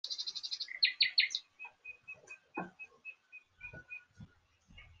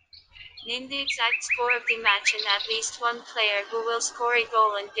Name the exact score of the match and at least one player who will score a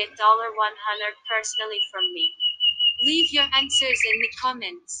goal and get $100 personally from me. Leave your answers in the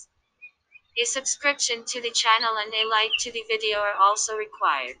comments. A subscription to the channel and a like to the video are also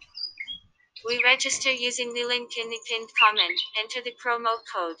required. We register using the link in the pinned comment, enter the promo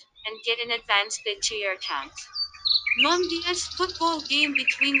code, and get an advance bid to your account. Monday's football game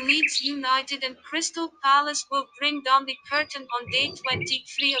between Leeds United and Crystal Palace will bring down the curtain on day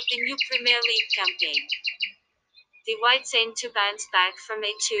 23 of the new Premier League campaign. The Whites aim to bounce back from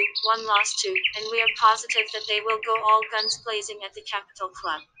a 2-1 loss and we are positive that they will go all guns blazing at the Capital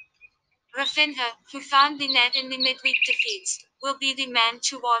Club. Rafinha, who found the net in the midweek defeats, will be the man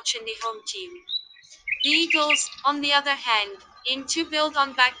to watch in the home team. The Eagles, on the other hand, aim to build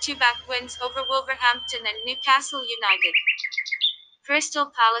on back-to-back wins over Wolverhampton and Newcastle United.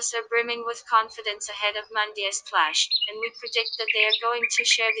 Crystal Palace are brimming with confidence ahead of Monday's clash, and we predict that they are going to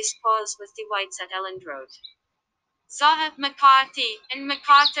share the spoils with the Whites at Elland Road. Zaha, McCarthy, and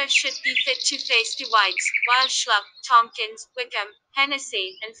MacArthur should be fit to face the Whites, while Schlupp, Tompkins, Wickham,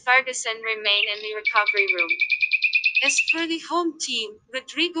 Hennessy, and Ferguson remain in the recovery room. As for the home team,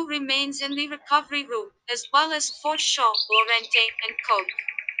 Rodrigo remains in the recovery room, as well as Forshaw, Llorente, and Koch.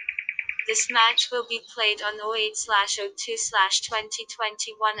 This match will be played on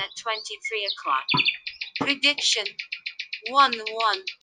 08/02/2021 at 23 o'clock. Prediction 1-1.